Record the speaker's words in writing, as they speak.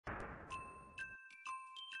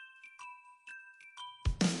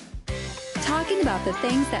talking about the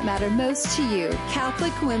things that matter most to you.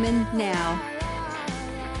 Catholic Women Now.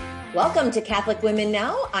 Welcome to Catholic Women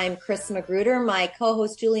Now. I'm Chris Magruder. My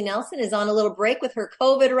co-host Julie Nelson is on a little break with her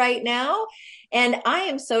COVID right now. And I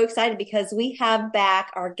am so excited because we have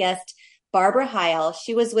back our guest, Barbara Heil.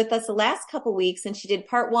 She was with us the last couple weeks and she did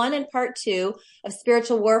part 1 and part 2 of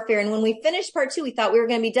spiritual warfare. And when we finished part 2, we thought we were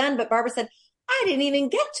going to be done. But Barbara said, I didn't even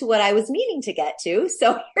get to what I was meaning to get to.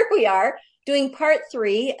 So here we are doing part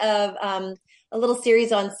 3 of a little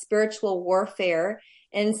series on spiritual warfare.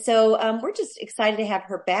 And so we're just excited to have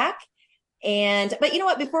her back. But you know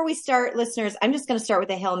what, before we start, listeners, I'm just going to start with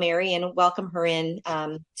a Hail Mary and welcome her in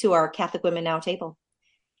to our Catholic Women Now table.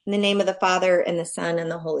 In the name of the Father and the Son and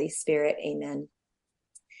the Holy Spirit, amen.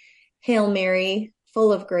 Hail Mary,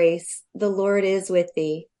 full of grace, the Lord is with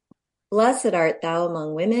thee. Blessed art thou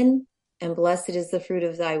among women, and blessed is the fruit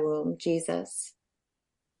of thy womb, Jesus.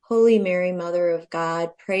 Holy Mary, Mother of God,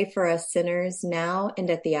 pray for us sinners now and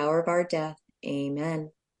at the hour of our death. Amen.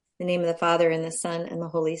 In the name of the Father and the Son and the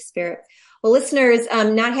Holy Spirit. Well, listeners,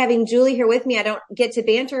 not having Julie here with me, I don't get to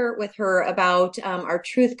banter with her about our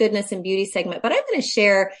truth, goodness, and beauty segment, but I'm going to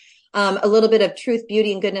share a little bit of truth,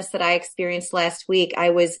 beauty, and goodness that I experienced last week. I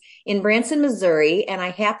was in Branson, Missouri, and I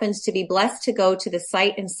happened to be blessed to go to the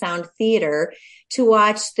Sight and Sound Theater to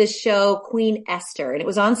watch the show Queen Esther, and it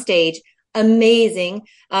was on stage. Amazing.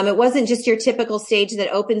 It wasn't just your typical stage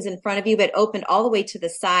that opens in front of you, but opened all the way to the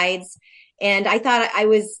sides. And I thought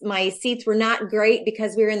my seats were not great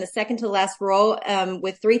because we were in the second to last row,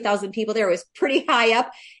 with 3,000 people there. It was pretty high up.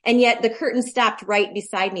 And yet the curtain stopped right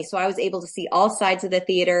beside me. So I was able to see all sides of the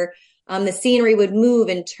theater. The scenery would move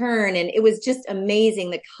and turn, and it was just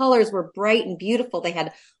amazing. The colors were bright and beautiful. They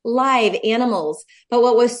had live animals. But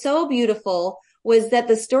what was so beautiful was that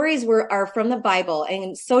the stories are from the Bible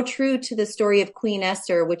and so true to the story of Queen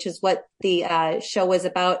Esther, which is what the show was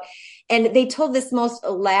about. And they told this most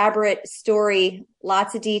elaborate story,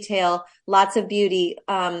 lots of detail, lots of beauty,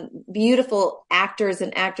 beautiful actors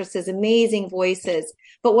and actresses, amazing voices.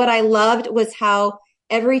 But what I loved was how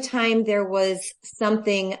every time there was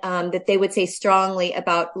something that they would say strongly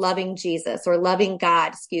about loving Jesus or loving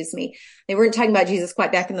God, they weren't talking about Jesus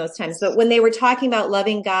quite back in those times, but when they were talking about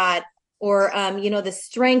loving God, or, the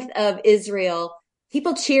strength of Israel,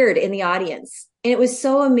 people cheered in the audience. And it was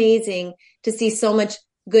so amazing to see so much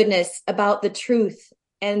goodness about the truth,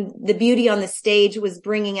 and the beauty on the stage was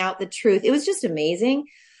bringing out the truth. It was just amazing.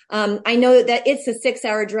 I know that it's a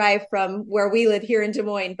 6-hour drive from where we live here in Des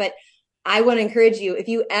Moines, but I want to encourage you, if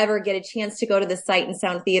you ever get a chance to go to the Sight and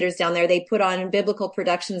Sound theaters down there, they put on biblical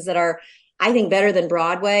productions that are, I think, better than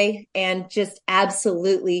Broadway and just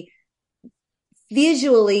absolutely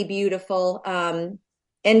visually beautiful. And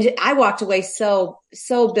I walked away so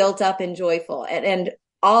built up and joyful, and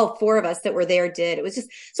all 4 of us that were there did. It was just,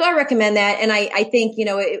 so I recommend that. And I think,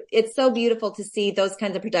 it's so beautiful to see those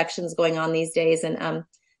kinds of productions going on these days and,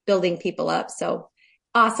 building people up. So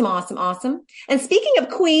awesome. And speaking of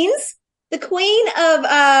queens, the queen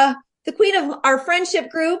of our friendship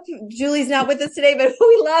group, Julie's not with us today, but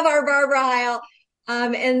we love our Barbara Heil.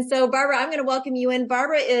 And so Barbara, I'm going to welcome you in.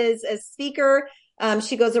 Barbara is a speaker.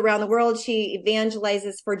 She goes around the world. She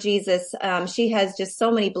evangelizes for Jesus. She has just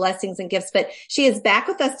so many blessings and gifts, but she is back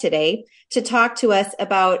with us today to talk to us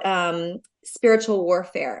about spiritual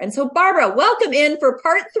warfare. And so Barbara, welcome in for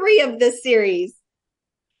part 3 of this series.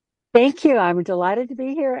 Thank you. I'm delighted to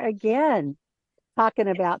be here again talking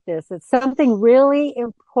about this. It's something really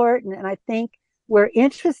important, and I think we're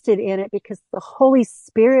interested in it because the Holy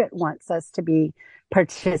Spirit wants us to be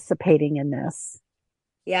participating in this.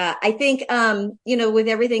 Yeah, I think, with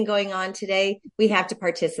everything going on today, we have to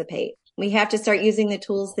participate. We have to start using the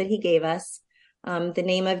tools that he gave us. The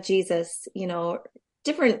name of Jesus,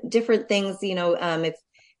 different things, if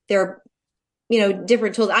they're,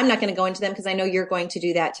 different tools. I'm not going to go into them because I know you're going to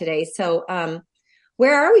do that today. So,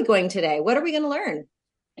 where are we going today? What are we going to learn?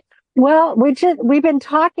 Well, we've been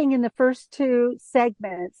talking in the first 2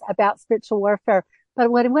 segments about spiritual warfare, but I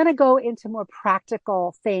want to go into more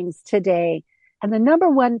practical things today. And the number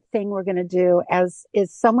one thing we're going to do is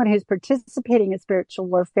someone who's participating in spiritual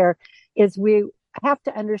warfare is we have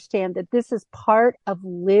to understand that this is part of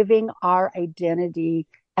living our identity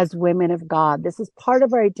as women of God. This is part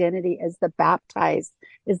of our identity as the baptized,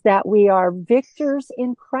 is that we are victors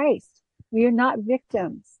in Christ. We are not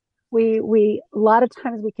victims. We a lot of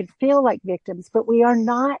times we can feel like victims, but we are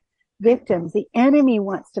not victims. The enemy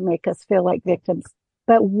wants to make us feel like victims,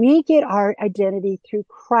 but we get our identity through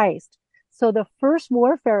Christ. So the first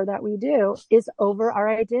warfare that we do is over our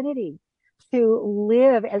identity, to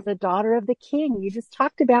live as a daughter of the King. You just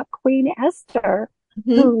talked about Queen Esther,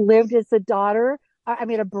 who lived as a daughter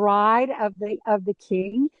a bride of the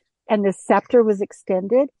king, and the scepter was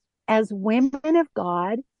extended as women of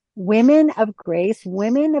God, women of grace,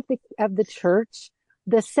 women of the church.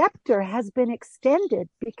 The scepter has been extended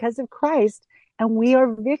because of Christ, and we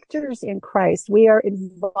are victors in Christ. We are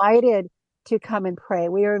invited to come and pray.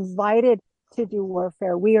 We are invited to do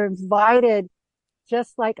warfare. We are invited,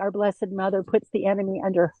 just like our Blessed Mother puts the enemy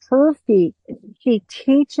under her feet. She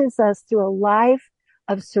teaches us through a life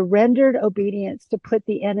of surrendered obedience to put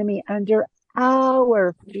the enemy under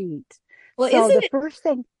our feet. Well, So the first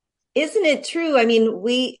thing, isn't it true? I mean,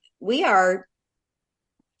 we are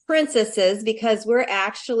princesses because we're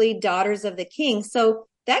actually daughters of the king. So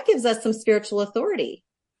that gives us some spiritual authority.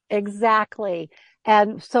 Exactly.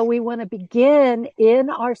 And so we want to begin in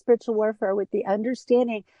our spiritual warfare with the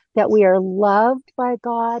understanding that we are loved by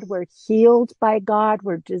God, we're healed by God,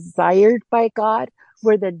 we're desired by God,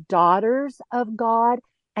 we're the daughters of God.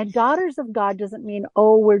 And daughters of God doesn't mean,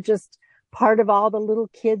 oh, we're just part of all the little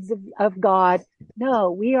kids of God.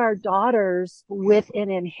 No, we are daughters with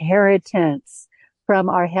an inheritance from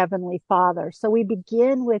our Heavenly Father. So we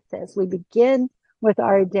begin with this. We begin with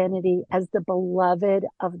our identity as the beloved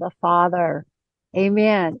of the Father.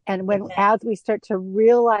 Amen. And as we start to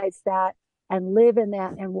realize that and live in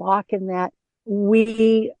that and walk in that,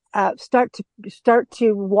 we start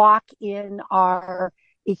to walk in our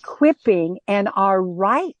equipping and our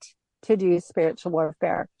right to do spiritual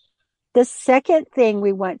warfare. The second thing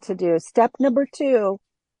we want to do, step number 2,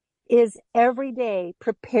 is every day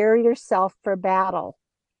prepare yourself for battle.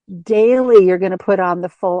 Daily, you're going to put on the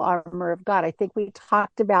full armor of God. I think we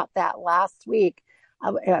talked about that last week,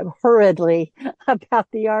 hurriedly, about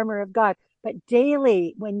the armor of God. But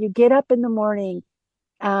daily, when you get up in the morning,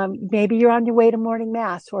 maybe you're on your way to morning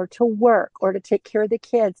mass or to work or to take care of the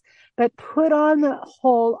kids, but put on the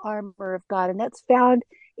whole armor of God. And that's found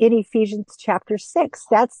in Ephesians chapter 6.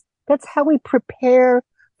 That's how we prepare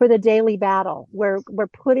for the daily battle. We're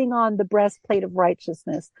putting on the breastplate of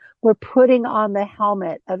righteousness. We're putting on the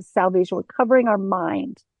helmet of salvation. We're covering our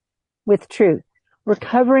mind with truth. We're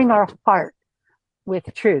covering our heart with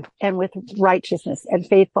truth and with righteousness and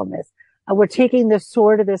faithfulness. We're taking the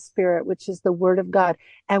sword of the Spirit, which is the word of God,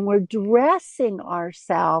 and we're dressing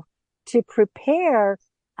ourselves to prepare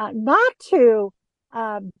not to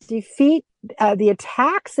defeat the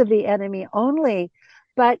attacks of the enemy only,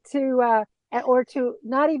 but or to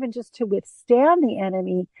not even just to withstand the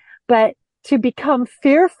enemy, but to become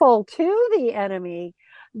fearful to the enemy,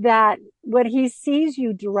 that when he sees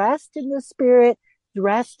you dressed in the Spirit,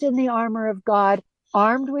 dressed in the armor of God,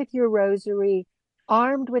 armed with your rosary,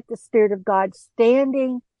 armed with the Spirit of God,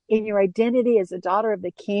 standing in your identity as a daughter of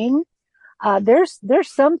the King, there's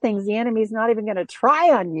some things the enemy's not even going to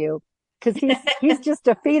try on you, because he's just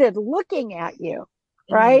defeated looking at you,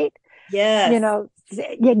 right? Yes. You know,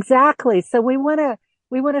 exactly. So we want to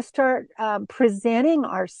start presenting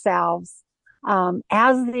ourselves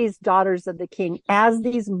as these daughters of the King, as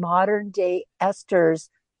these modern day Esthers,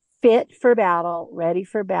 fit for battle, ready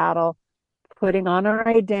for battle, putting on our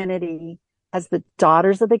identity as the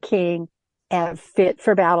daughters of the King and fit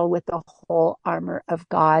for battle with the whole armor of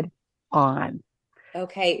God on.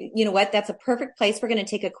 Okay. You know what? That's a perfect place. We're going to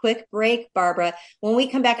take a quick break, Barbara. When we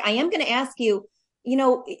come back, I am going to ask you,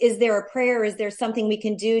 is there a prayer? Is there something we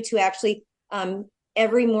can do to actually,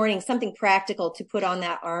 every morning, something practical to put on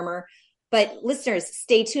that armor? But listeners,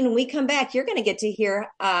 stay tuned. When we come back, you're going to get to hear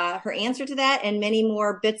her answer to that and many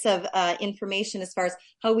more bits of information as far as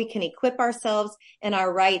how we can equip ourselves and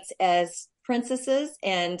our rights as princesses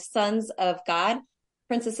and sons of God,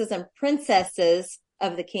 princesses and princesses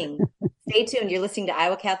of the King. Stay tuned. You're listening to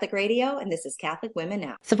Iowa Catholic Radio, and this is Catholic Women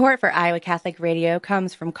Now. Support for Iowa Catholic Radio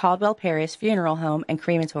comes from Caldwell Parish Funeral Home and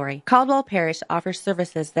Crematory. Caldwell Parish offers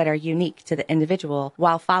services that are unique to the individual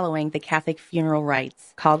while following the Catholic funeral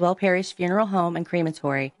rites. Caldwell Parish Funeral Home and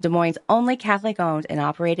Crematory, Des Moines' only Catholic-owned and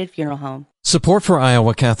operated funeral home. Support for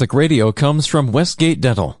Iowa Catholic Radio comes from Westgate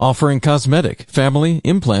Dental, offering cosmetic, family,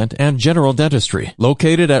 implant, and general dentistry.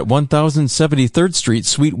 Located at 1073rd Street,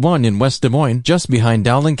 Suite 1 in West Des Moines, just behind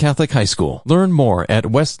Dowling Catholic High School. Learn more at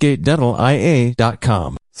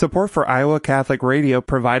westgatedentalia.com. Support for Iowa Catholic Radio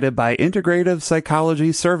provided by Integrative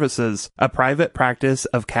Psychology Services, a private practice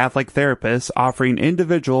of Catholic therapists offering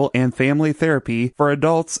individual and family therapy for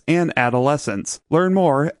adults and adolescents. Learn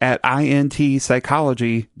more at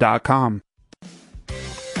intpsychology.com.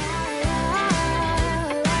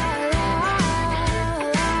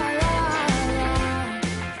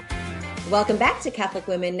 Welcome back to Catholic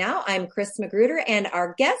Women Now. I'm Chris Magruder, and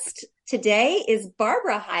our guest today is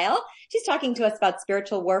Barbara Heil. She's talking to us about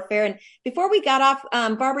spiritual warfare. And before we got off,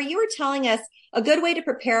 Barbara, you were telling us a good way to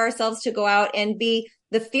prepare ourselves to go out and be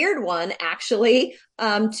the feared one, actually,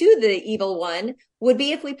 to the evil one would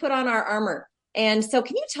be if we put on our armor. And so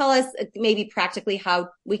can you tell us maybe practically how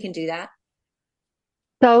we can do that?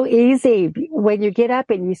 So easy. When you get up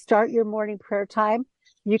and you start your morning prayer time,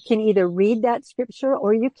 you can either read that scripture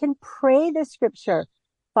or you can pray the scripture.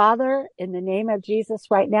 Father, in the name of Jesus,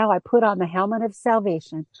 right now, I put on the helmet of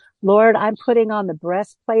salvation. Lord, I'm putting on the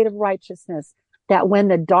breastplate of righteousness, that when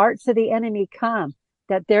the darts of the enemy come,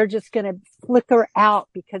 that they're just going to flicker out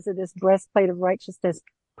because of this breastplate of righteousness.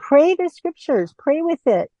 Pray the scriptures. Pray with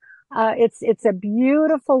it. It's a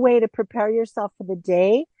beautiful way to prepare yourself for the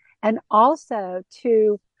day and also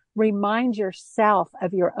to remind yourself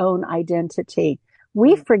of your own identity.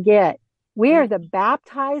 We forget we are the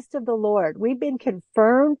baptized of the Lord. We've been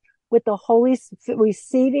confirmed with the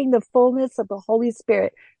receiving the fullness of the Holy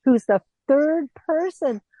Spirit, who's the third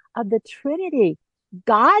person of the Trinity.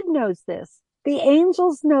 God knows this. The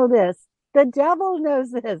angels know this. The devil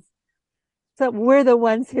knows this. So we're the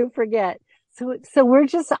ones who forget. So we're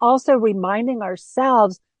just also reminding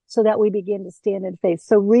ourselves so that we begin to stand in faith.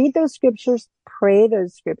 So read those scriptures, pray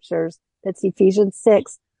those scriptures. That's Ephesians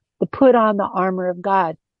 6, to put on the armor of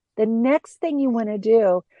God. The next thing you want to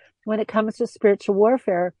do when it comes to spiritual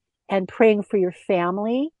warfare and praying for your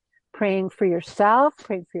family, praying for yourself,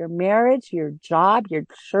 praying for your marriage, your job, your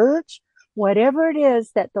church, whatever it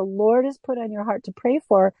is that the Lord has put on your heart to pray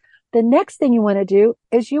for, the next thing you want to do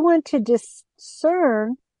is you want to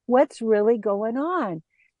discern what's really going on.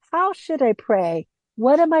 How should I pray?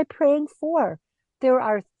 What am I praying for? There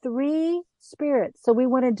are three spirits. So we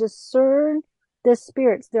want to discern the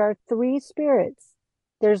spirits. There are three spirits.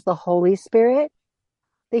 There's the Holy Spirit,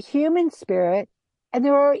 the human spirit, and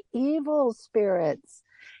there are evil spirits.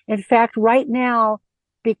 In fact, right now,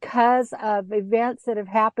 because of events that have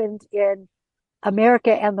happened in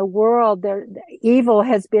America and the world, evil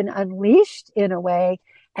has been unleashed in a way,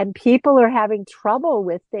 and people are having trouble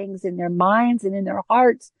with things in their minds and in their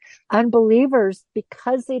hearts. Unbelievers,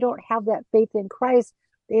 because they don't have that faith in Christ,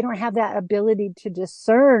 they don't have that ability to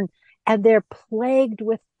discern, and they're plagued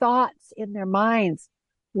with thoughts in their minds.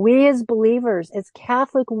 We as believers, as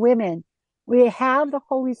Catholic women, we have the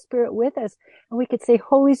Holy Spirit with us, and we could say,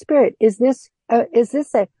 Holy Spirit, is this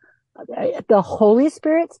the Holy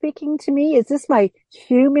Spirit speaking to me? Is this my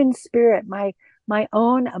human spirit, my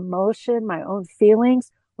own emotion, my own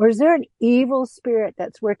feelings? Or is there an evil spirit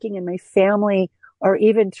that's working in my family or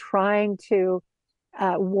even trying to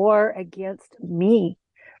war against me?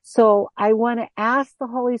 So I want to ask the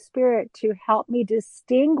Holy Spirit to help me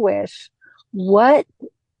distinguish what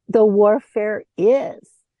the warfare is.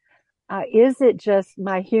 Is it just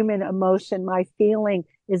my human emotion, my feeling?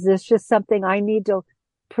 Is this just something I need to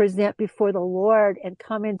present before the Lord and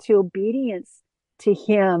come into obedience to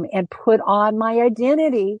Him and put on my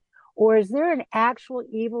identity? Or is there an actual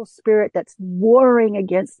evil spirit that's warring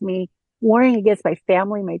against me, warring against my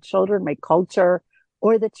family, my children, my culture,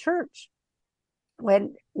 or the church?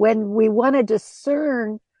 When we want to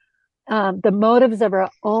discern the motives of our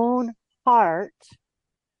own heart,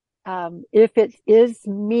 if it is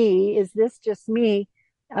me, is this just me?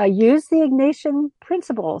 Use the Ignatian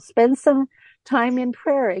principle. Spend some time in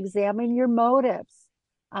prayer. Examine your motives.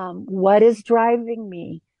 What is driving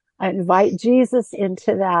me? Invite Jesus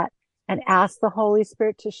into that and ask the Holy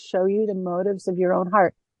Spirit to show you the motives of your own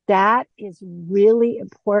heart. That is really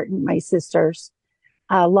important, my sisters.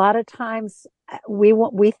 A lot of times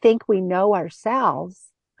we think we know ourselves,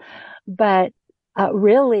 but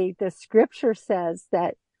really the scripture says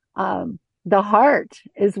that the heart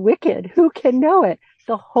is wicked. Who can know it?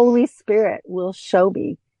 The Holy Spirit will show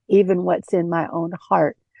me even what's in my own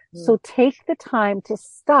heart. So take the time to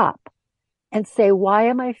stop and say, why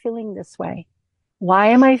am I feeling this way? Why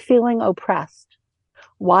am I feeling oppressed?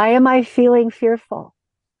 Why am I feeling fearful?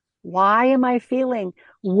 Why am I feeling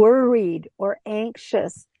worried or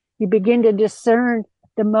anxious? You begin to discern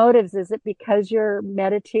the motives. Is it because you're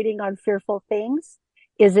meditating on fearful things?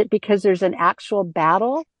 Is it because there's an actual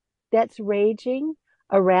battle that's raging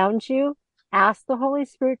around you? Ask the Holy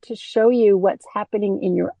Spirit to show you what's happening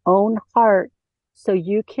in your own heart so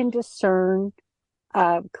you can discern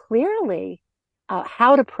clearly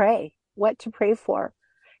how to pray, what to pray for,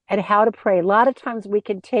 and how to pray. A lot of times we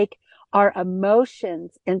can take our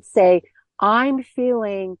emotions and say, I'm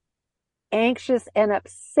feeling anxious and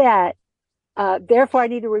upset, therefore I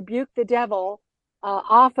need to rebuke the devil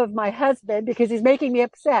off of my husband because he's making me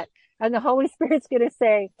upset. And the Holy Spirit's going to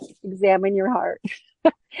say, examine your heart.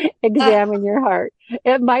 Examine your heart.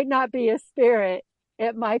 It might not be a spirit.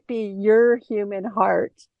 It might be your human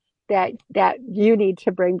heart that you need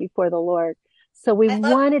to bring before the Lord. So we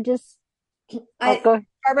want to just go.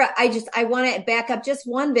 Barbara, I want to back up just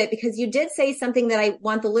one bit, because you did say something that I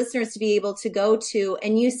want the listeners to be able to go to.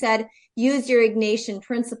 And you said, use your Ignatian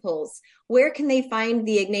principles. Where can they find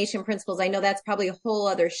the Ignatian principles? I know that's probably a whole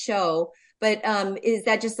other show, but is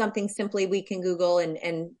that just something simply we can Google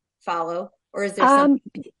and follow? Or is there something?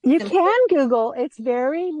 You can Google. It's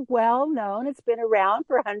very well known. It's been around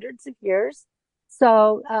for hundreds of years.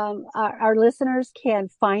 So our listeners can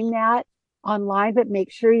find that online, but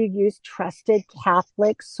make sure you use trusted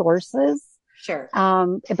Catholic sources. Sure.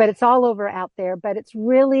 But it's all over out there. But it's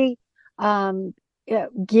really getting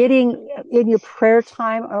in your prayer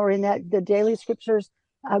time or in the daily scriptures,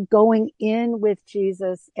 going in with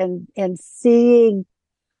Jesus and seeing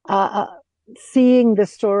the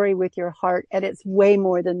story with your heart. And it's way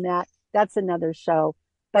more than that. That's another show.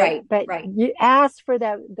 But you ask for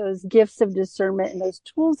those gifts of discernment and those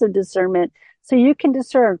tools of discernment so you can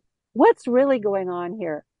discern what's really going on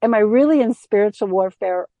here. Am I really in spiritual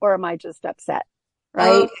warfare, or am I just upset?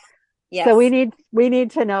 Right? Yes. So we need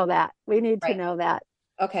to know that. We need to know that.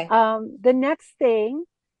 Okay. The next thing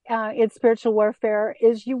in spiritual warfare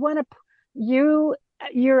is your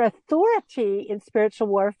authority in spiritual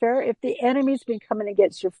warfare. If the enemy's been coming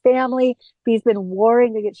against your family, if he's been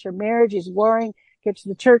warring against your marriage, he's warring against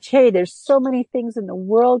the church. Hey, there's so many things in the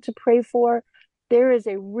world to pray for. There is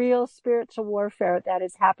a real spiritual warfare that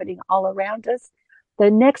is happening all around us.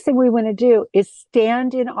 The next thing we want to do is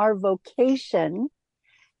stand in our vocation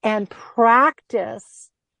and practice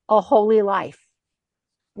a holy life.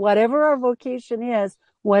 Whatever our vocation is,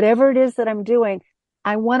 whatever it is that I'm doing,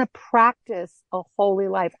 I want to practice a holy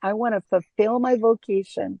life. I want to fulfill my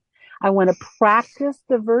vocation. I want to practice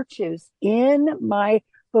the virtues in my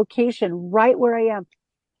vocation right where I am.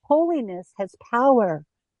 Holiness has power.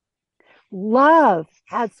 Love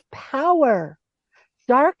has power.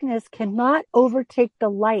 Darkness cannot overtake the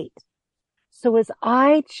light. So as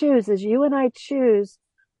you and I choose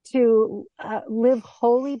to live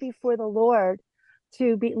holy before the Lord,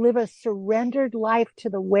 live a surrendered life to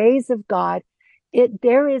the ways of God,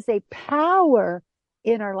 there is a power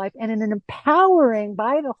in our life and an empowering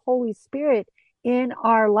by the Holy Spirit in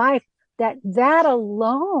our life that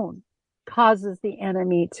alone causes the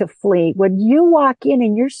enemy to flee. When you walk in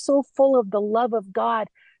and you're so full of the love of God,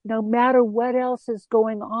 no matter what else is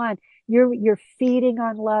going on, you're feeding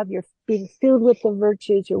on love, you're being filled with the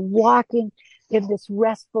virtues, you're walking in this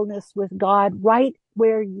restfulness with God right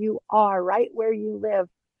where you are, right where you live.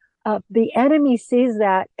 The enemy sees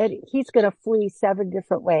that and he's going to flee 7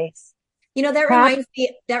 different ways.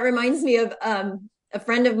 That reminds me of a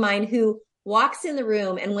friend of mine who walks in the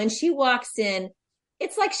room, and when she walks in,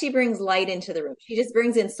 it's like she brings light into the room. She just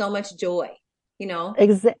brings in so much joy,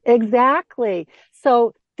 Exactly.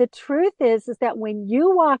 So the truth is that when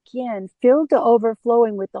you walk in filled to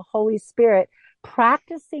overflowing with the Holy Spirit,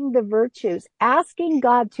 practicing the virtues, asking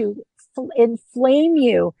God to inflame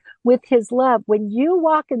you with his love, when you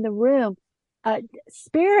walk in the room,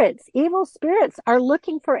 evil spirits are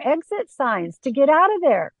looking for exit signs to get out of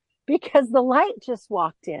there because the light just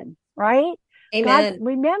walked in, right? Amen. God,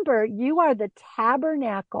 remember, you are the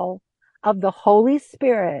tabernacle of the Holy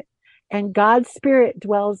Spirit, and God's Spirit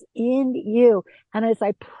dwells in you. And as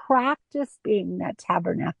I practice being that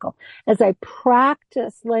tabernacle, as I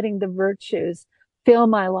practice letting the virtues fill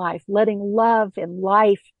my life, letting love and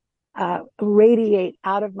life radiate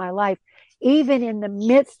out of my life, even in the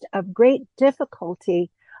midst of great difficulty,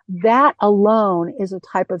 that alone is a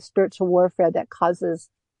type of spiritual warfare that causes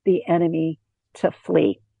the enemy to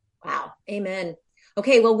flee. Wow. Amen.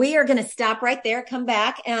 Okay. Well, we are going to stop right there, come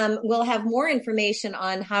back, and we'll have more information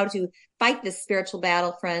on how to fight this spiritual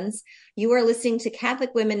battle, friends. You are listening to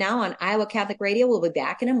Catholic Women Now on Iowa Catholic Radio. We'll be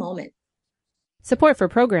back in a moment. Support for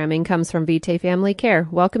programming comes from Vitae Family Care,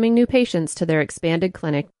 welcoming new patients to their expanded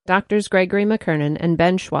clinic. Doctors Gregory McKernan and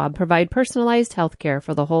Ben Schwab provide personalized health care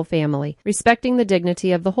for the whole family, respecting the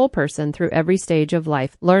dignity of the whole person through every stage of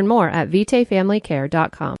life. Learn more at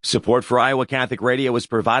VitaeFamilyCare.com. Support for Iowa Catholic Radio is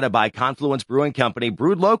provided by Confluence Brewing Company,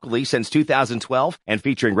 brewed locally since 2012 and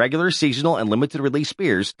featuring regular, seasonal, and limited release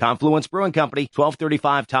beers. Confluence Brewing Company,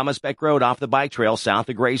 1235 Thomas Beck Road off the bike trail south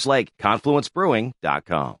of Grays Lake.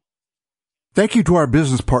 ConfluenceBrewing.com. Thank you to our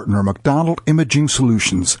business partner, McDonald Imaging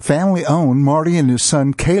Solutions. Family-owned, Marty and his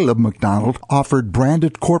son Caleb McDonald offered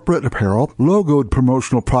branded corporate apparel, logoed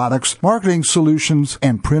promotional products, marketing solutions,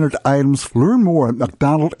 and printed items. Learn more at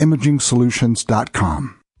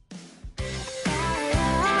McDonaldImagingSolutions.com.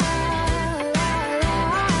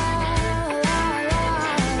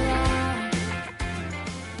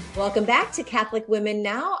 Welcome back to Catholic Women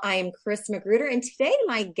Now. I am Chris Magruder, and today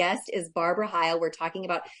my guest is Barbara Heil. We're talking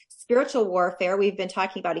about spiritual warfare. We've been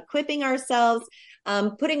talking about equipping ourselves,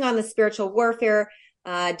 putting on the spiritual warfare,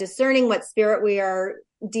 discerning what spirit we are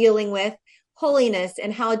dealing with, holiness,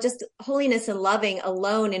 and how just holiness and loving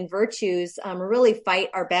alone and virtues really fight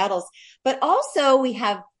our battles. But also we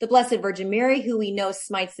have the Blessed Virgin Mary, who we know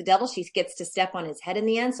smites the devil. She gets to step on his head in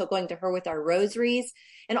the end. So going to her with our rosaries,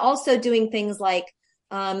 and also doing things like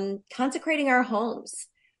consecrating our homes.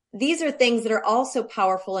 These are things that are also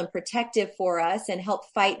powerful and protective for us and help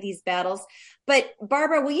fight these battles. But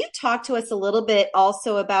Barbara, will you talk to us a little bit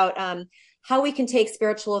also about how we can take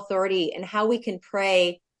spiritual authority and how we can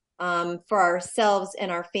pray for ourselves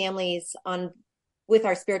and our families with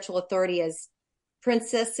our spiritual authority as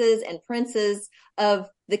princesses and princes of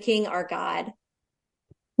the King, our God?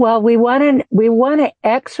 Well, we want to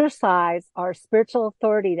exercise our spiritual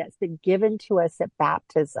authority that's been given to us at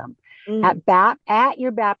baptism. At your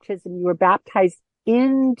baptism, you were baptized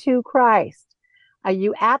into Christ.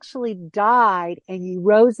 You actually died and you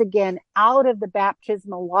rose again out of the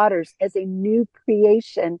baptismal waters as a new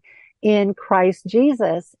creation in Christ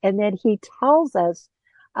Jesus. And then he tells us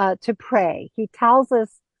to pray. He tells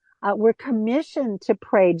us we're commissioned to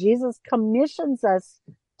pray. Jesus commissions us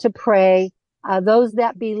to pray. Those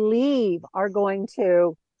that believe are going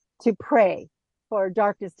to pray for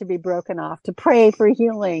darkness to be broken off, to pray for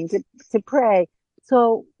healing, to pray.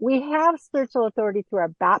 So we have spiritual authority through our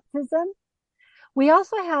baptism. We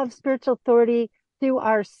also have spiritual authority through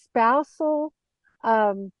our spousal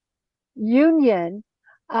union.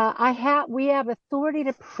 We have authority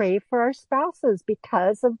to pray for our spouses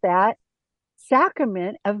because of that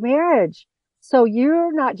sacrament of marriage. So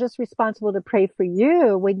you're not just responsible to pray for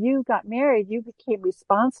you. When you got married, you became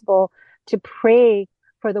responsible to pray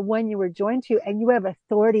for the one you were joined to, and you have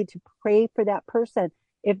authority to pray for that person.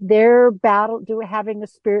 If they're having a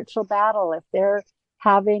spiritual battle, if they're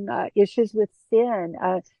having issues with sin.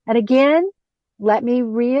 And again, let me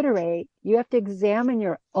reiterate, you have to examine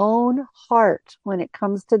your own heart when it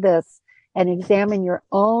comes to this, and examine your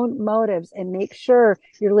own motives and make sure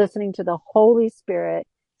you're listening to the Holy Spirit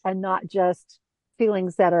and not just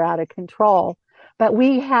feelings that are out of control. But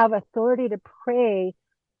we have authority to pray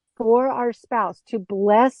for our spouse, to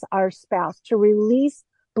bless our spouse, to release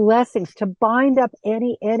blessings, to bind up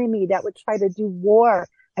any enemy that would try to do war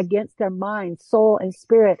against their mind, soul, and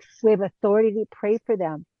spirit. We have authority to pray for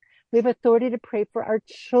them. We have authority to pray for our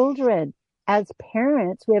children. As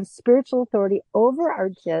parents, we have spiritual authority over our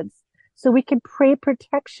kids, so we can pray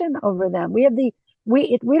protection over them. We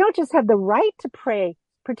don't just have the right to pray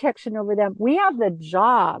protection over them. We have the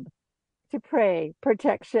job to pray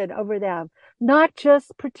protection over them, not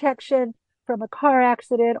just protection from a car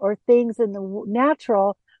accident or things in the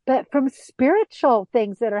natural, but from spiritual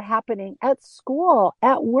things that are happening at school,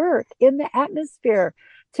 at work, in the atmosphere,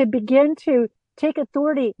 to begin to take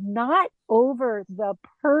authority not over the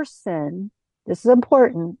person. This is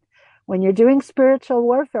important. When you're doing spiritual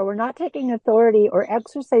warfare, we're not taking authority or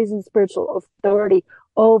exercising spiritual authority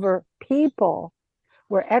over people.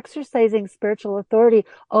 We're exercising spiritual authority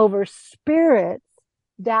over spirits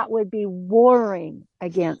that would be warring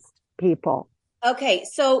against people. Okay.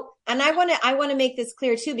 So, and I want to make this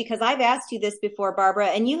clear too, because I've asked you this before, Barbara,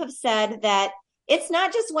 and you have said that it's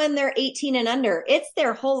not just when they're 18 and under, it's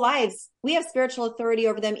their whole lives. We have spiritual authority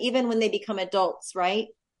over them, even when they become adults, right?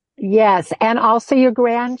 Yes. And also your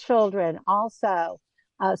grandchildren also,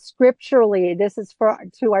 scripturally, this is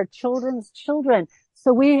to our children's children.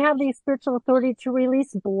 So we have the spiritual authority to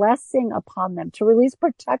release blessing upon them, to release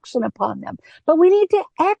protection upon them. But we need to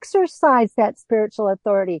exercise that spiritual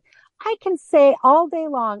authority. I can say all day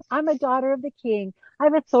long, I'm a daughter of the King. I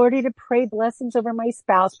have authority to pray blessings over my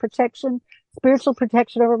spouse, protection, spiritual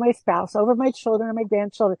protection over my spouse, over my children and my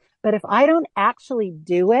grandchildren. But if I don't actually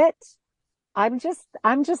do it, I'm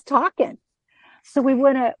just talking. So we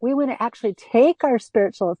want to actually take our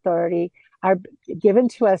spiritual authority, given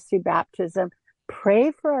to us through baptism,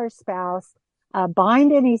 pray for our spouse,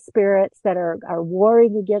 bind any spirits that are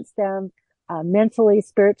warring against them, mentally,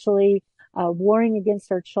 spiritually, warring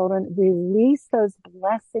against our children, release those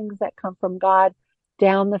blessings that come from God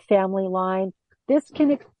down the family line. This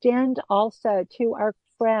can extend also to our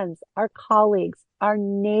friends, our colleagues, our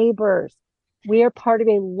neighbors. We are part of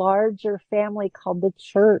a larger family called the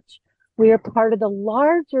church. We are part of the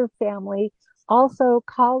larger family also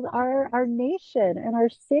called our nation and our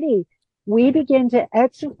city. We begin to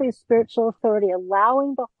exercise spiritual authority,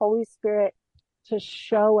 allowing the Holy Spirit to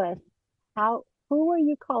show us who are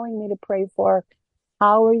you calling me to pray for?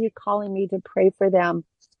 How are you calling me to pray for them?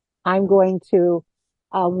 I'm going to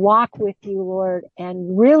walk with you, Lord.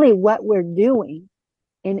 And really what we're doing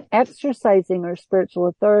in exercising our spiritual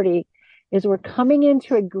authority is we're coming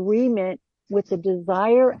into agreement with the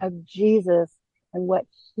desire of Jesus and what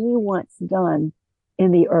he wants done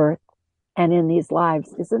in the earth and in these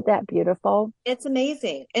lives. Isn't that beautiful? It's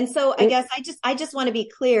amazing. And so I guess I just want to be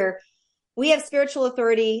clear. We have spiritual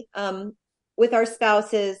authority with our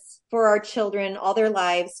spouses, for our children, all their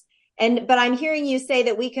lives. But I'm hearing you say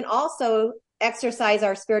that we can also exercise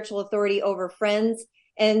our spiritual authority over friends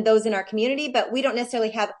and those in our community, but we don't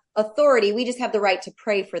necessarily have authority. We just have the right to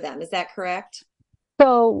pray for them. Is that correct?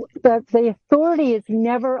 So the authority is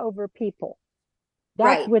never over people. That's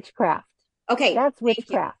right. Witchcraft. Okay. That's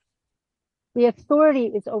witchcraft. The authority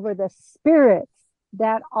is over the spirits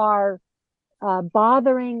that are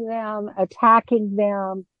bothering them, attacking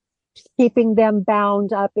them, keeping them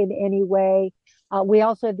bound up in any way. We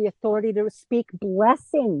also have the authority to speak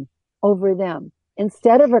blessing over them.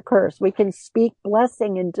 Instead of a curse, we can speak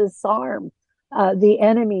blessing and disarm the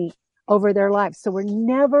enemy over their lives. So we're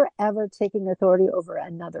never, ever taking authority over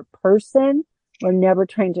another person. We're never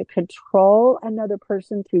trying to control another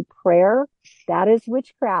person through prayer. That is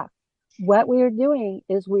witchcraft. What we are doing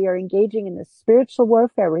is we are engaging in the spiritual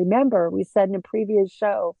warfare. Remember, we said in a previous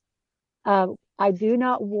show, I do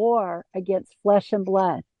not war against flesh and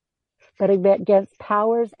blood, but against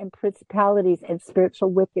powers and principalities and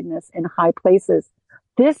spiritual wickedness in high places.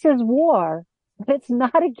 This is war. It's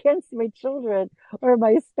not against my children or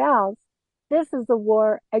my spouse. This is a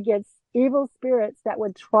war against evil spirits that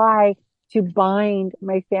would try to bind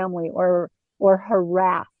my family or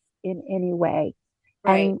harass in any way.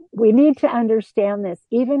 Right. And we need to understand this,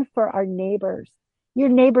 even for our neighbors. Your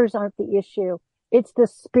neighbors aren't the issue. It's the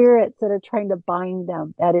spirits that are trying to bind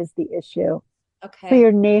them. That is the issue. Okay. For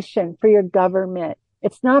your nation, for your government.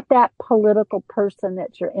 It's not that political person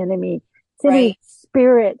that's your enemy. It's any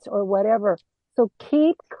spirits or whatever. So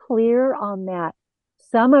keep clear on that.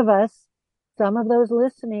 Some of those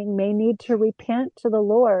listening may need to repent to the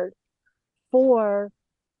Lord for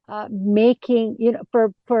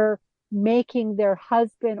making their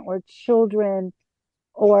husband or children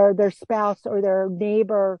or their spouse or their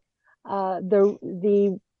neighbor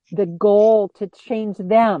the goal to change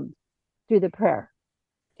them through the prayer,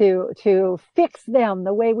 to fix them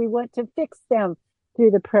the way we want to fix them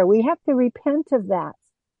through the prayer. We have to repent of that.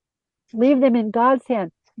 Leave them in God's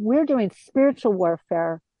hand. We're doing spiritual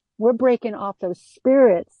warfare. We're breaking off those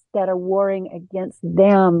spirits that are warring against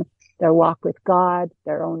them, their walk with God,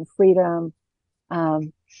 their own freedom.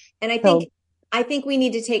 And I think we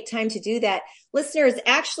need to take time to do that. Listeners,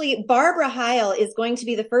 actually, Barbara Heil is going to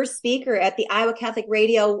be the first speaker at the Iowa Catholic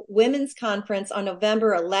Radio Women's Conference on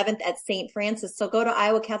November 11th at St. Francis. So go to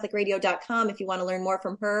iowacatholicradio.com if you want to learn more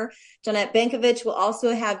from her. Jeanette Benkovich will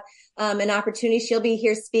also have an opportunity. She'll be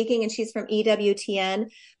here speaking, and she's from EWTN.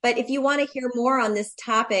 But if you want to hear more on this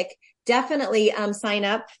topic, definitely sign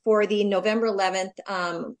up for the November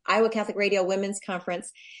 11th Iowa Catholic Radio Women's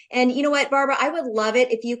Conference. And you know what, Barbara, I would love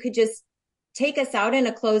it if you could just take us out in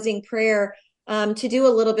a closing prayer to do a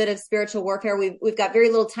little bit of spiritual warfare. We've got very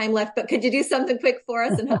little time left, but could you do something quick for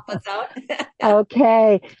us and help us out?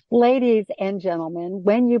 Okay. Ladies and gentlemen,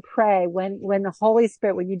 when you pray, when the Holy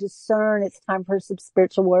Spirit, when you discern it's time for some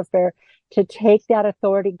spiritual warfare, to take that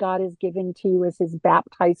authority God has given to you as his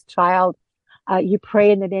baptized child, you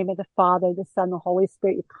pray in the name of the Father, the Son, the Holy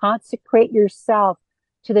Spirit. You consecrate yourself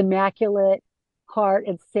to the Immaculate Heart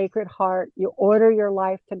and Sacred Heart. You order your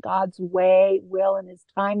life to God's way, will, and his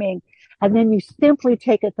timing. And then you simply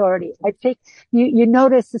take authority. I think you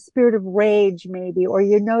notice the spirit of rage maybe, or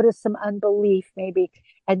you notice some unbelief maybe.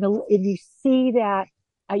 And you see that,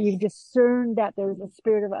 you discern that there's a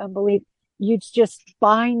spirit of unbelief. You just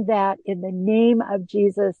bind that in the name of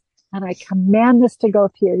Jesus. And I command this to go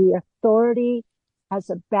through the authority as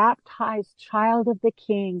a baptized child of the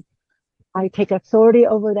King. I take authority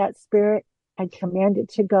over that spirit and command it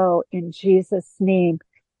to go in Jesus' name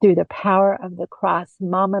through the power of the cross.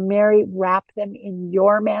 Mama Mary, wrap them in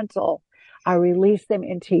your mantle. I release them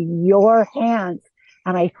into your hands.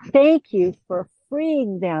 And I thank you for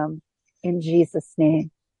freeing them in Jesus'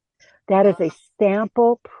 name. That is a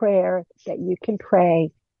sample prayer that you can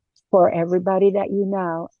pray for everybody that you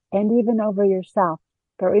know and even over yourself.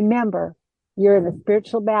 But remember, you're in a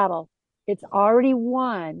spiritual battle. It's already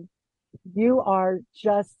won. You are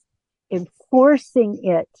just enforcing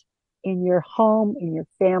it in your home, in your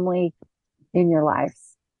family, in your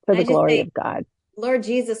lives for the glory of God. Lord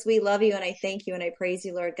Jesus, we love you and I thank you and I praise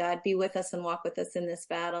you, Lord God. Be with us and walk with us in this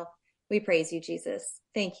battle. We praise you, Jesus.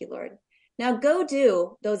 Thank you, Lord. Now go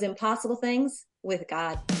do those impossible things with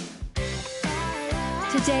God.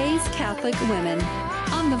 Today's Catholic Women.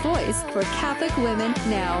 I'm the voice for Catholic Women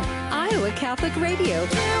Now, Iowa Catholic Radio.